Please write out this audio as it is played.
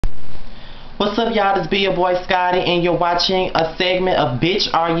What's up, y'all? This be your boy Scotty, and you're watching a segment of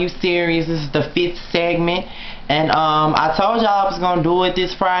Bitch Are You Serious? This is the 5th segment, and I told y'all I was gonna do it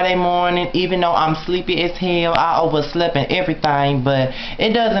this Friday morning, even though I'm sleepy as hell. I overslept and everything, but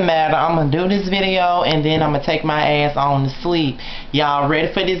it doesn't matter. I'm gonna do this video, and then I'm gonna take my ass on to sleep. Y'all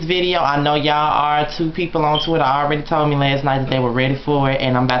ready for this video? I know y'all are. 2 people on Twitter already told me last night that they were ready for it,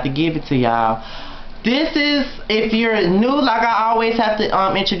 and I'm about to give it to y'all. This is, if you're new, like I always have to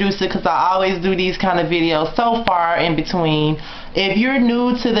introduce it, because I always do these kind of videos so far in between. If you're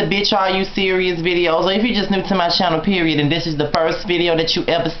new to the Bitch Are You Serious videos, or if you're just new to my channel period and this is the first video that you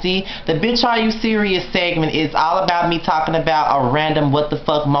ever see, the Bitch Are You Serious segment is all about me talking about a random what the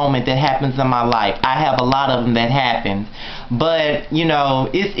fuck moment that happens in my life. I have a lot of them that happen, but you know,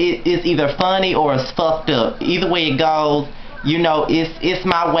 it's either funny or it's fucked up. Either way it goes, you know, it's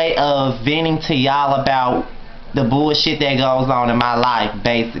my way of venting to y'all about the bullshit that goes on in my life,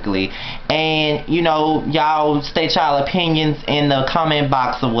 basically. And, you know, y'all state y'all opinions in the comment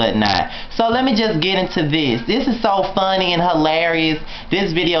box or whatnot. So let me just get into this. This is so funny and hilarious.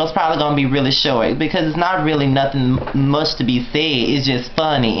 This video is probably going to be really short, because it's not really nothing much to be said. It's just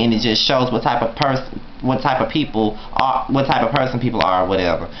funny, and it just shows what type of person, what type of people are, what type of person people are, or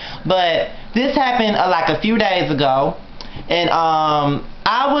whatever. But this happened like a few days ago. And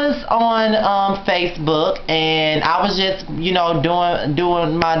I was on Facebook, and I was just, you know,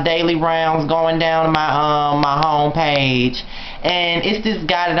 doing my daily rounds, going down my my home page, and it's this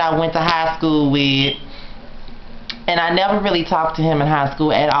guy that I went to high school with, and I never really talked to him in high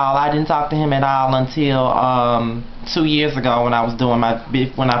school at all. I didn't talk to him at all until 2 years ago when I was doing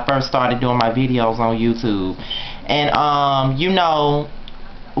when I first started doing my videos on YouTube. And you know,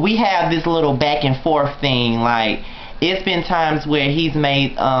 we have this little back and forth thing. Like, it's been times where he's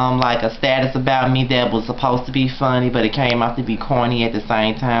made like a status about me that was supposed to be funny, but it came out to be corny at the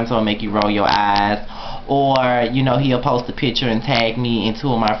same time, so it'll make you roll your eyes. Or, you know, he'll post a picture and tag me and 2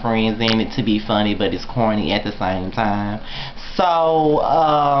 of my friends in it to be funny, but it's corny at the same time. So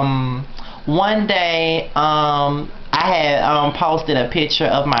one day I had posted a picture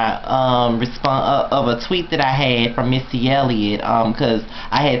of my of a tweet that I had from Missy Elliott, because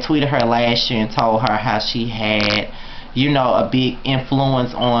I had tweeted her last year and told her how she had, you know, a big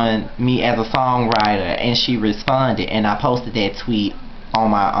influence on me as a songwriter, and she responded, and I posted that tweet on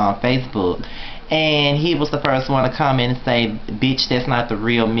my Facebook, and he was the first one to come in and say, "Bitch, that's not the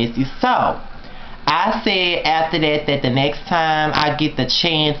real Missy." So I said after that the next time I get the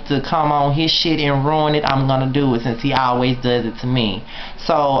chance to come on his shit and ruin it, I'm gonna do it, since he always does it to me.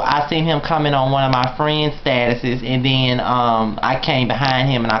 So I seen him coming on one of my friends' statuses, and then I came behind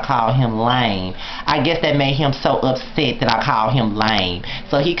him and I called him lame. I guess that made him so upset that I called him lame.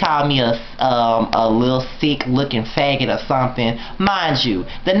 So he called me a little sick looking faggot or something. Mind you,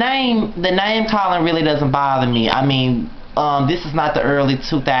 the name calling really doesn't bother me. I mean, this is not the early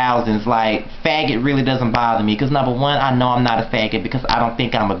 2000s. Like, faggot really doesn't bother me, because number one, I know I'm not a faggot, because I don't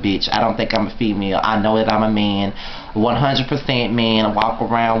think I'm a bitch. I don't think I'm a female. I know that I'm a man, 100% man. I walk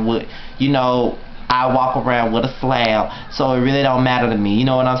around with, you know, I walk around with a slab, so it really don't matter to me. You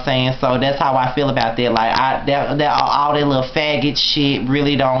know what I'm saying? So that's how I feel about that. Like, all that little faggot shit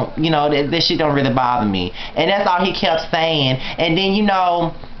really don't, you know, that shit don't really bother me. And that's all he kept saying. And then, you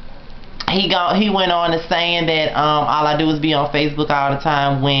know, he went on to saying that all I do is be on Facebook all the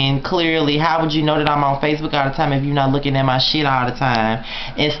time, when clearly, how would you know that I'm on Facebook all the time if you're not looking at my shit all the time?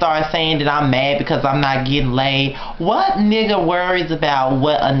 And started saying that I'm mad because I'm not getting laid. What nigga worries about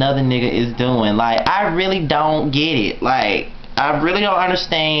what another nigga is doing? Like, I really don't get it. Like, I really don't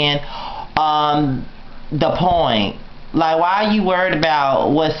understand the point. Like, why are you worried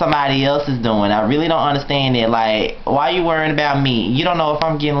about what somebody else is doing? I really don't understand it. Like, why are you worried about me? You don't know if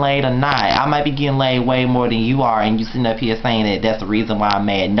I'm getting laid or not. I might be getting laid way more than you are, and you sitting up here saying that that's the reason why I'm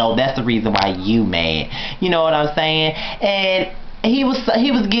mad. No, that's the reason why you mad. You know what I'm saying? And he was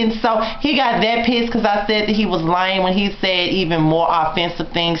getting so, he got that pissed because I said that he was lame, when he said even more offensive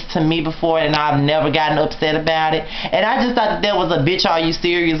things to me before, and I've never gotten upset about it. And I just thought that was a bitch are you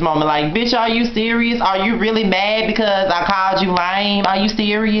serious moment. Like, bitch, are you serious? Are you really mad because I called you lame? Are you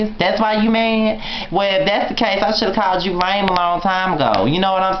serious? That's why you mad? Well, if that's the case, I should have called you lame a long time ago. You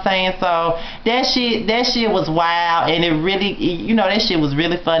know what I'm saying? So that shit was wild, and it really, you know, that shit was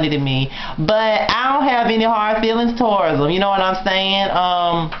really funny to me. But I don't have any hard feelings towards him. You know what I'm saying? At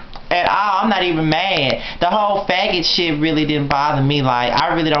all. I'm not even mad. The whole faggot shit really didn't bother me. Like,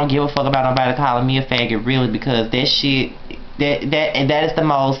 I really don't give a fuck about nobody calling me a faggot, really, because that shit, that is the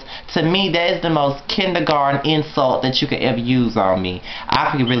most, to me, that is the most kindergarten insult that you could ever use on me.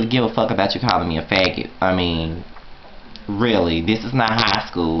 I could really give a fuck about you calling me a faggot. I mean, Really, this is not high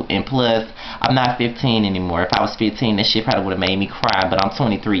school. And plus, I'm not 15 anymore. If I was 15, that shit probably would have made me cry. But I'm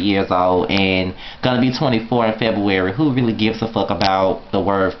 23 years old and gonna be 24 in February. Who really gives a fuck about the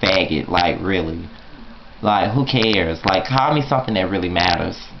word faggot? Like, really? Like, who cares? Like, call me something that really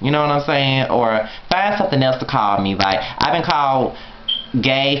matters. You know what I'm saying? Or find something else to call me. Like, I've been called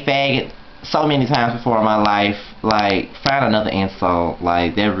gay, faggot so many times before in my life. Like, find another insult.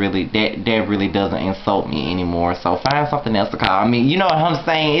 Like, that really doesn't insult me anymore. So find something else to call me. You know what I'm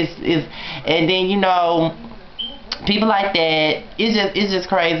saying? And then, you know, people like that, it's just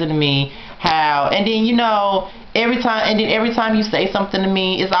crazy to me how, and then, you know, every time you say something to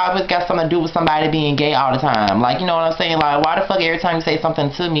me, it's always got something to do with somebody being gay all the time. Like, you know what I'm saying? Like, why the fuck every time you say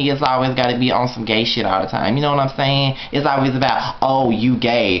something to me, it's always got to be on some gay shit all the time? You know what I'm saying? It's always about, oh, you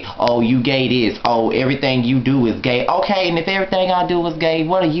gay. Oh, you gay this. Oh, everything you do is gay. Okay, and if everything I do is gay,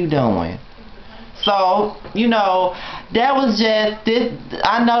 what are you doing? So, you know, that was just this.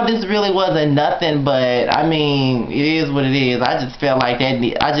 I know this really wasn't nothing, but I mean, it is what it is. I just felt like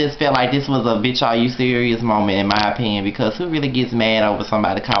this was a bitch, are you serious moment, in my opinion, because who really gets mad over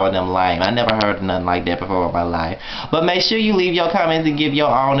somebody calling them lame? I never heard of nothing like that before in my life. But make sure you leave your comments and give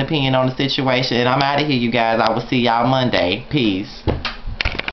your own opinion on the situation. And I'm out of here, you guys. I will see y'all Monday. Peace.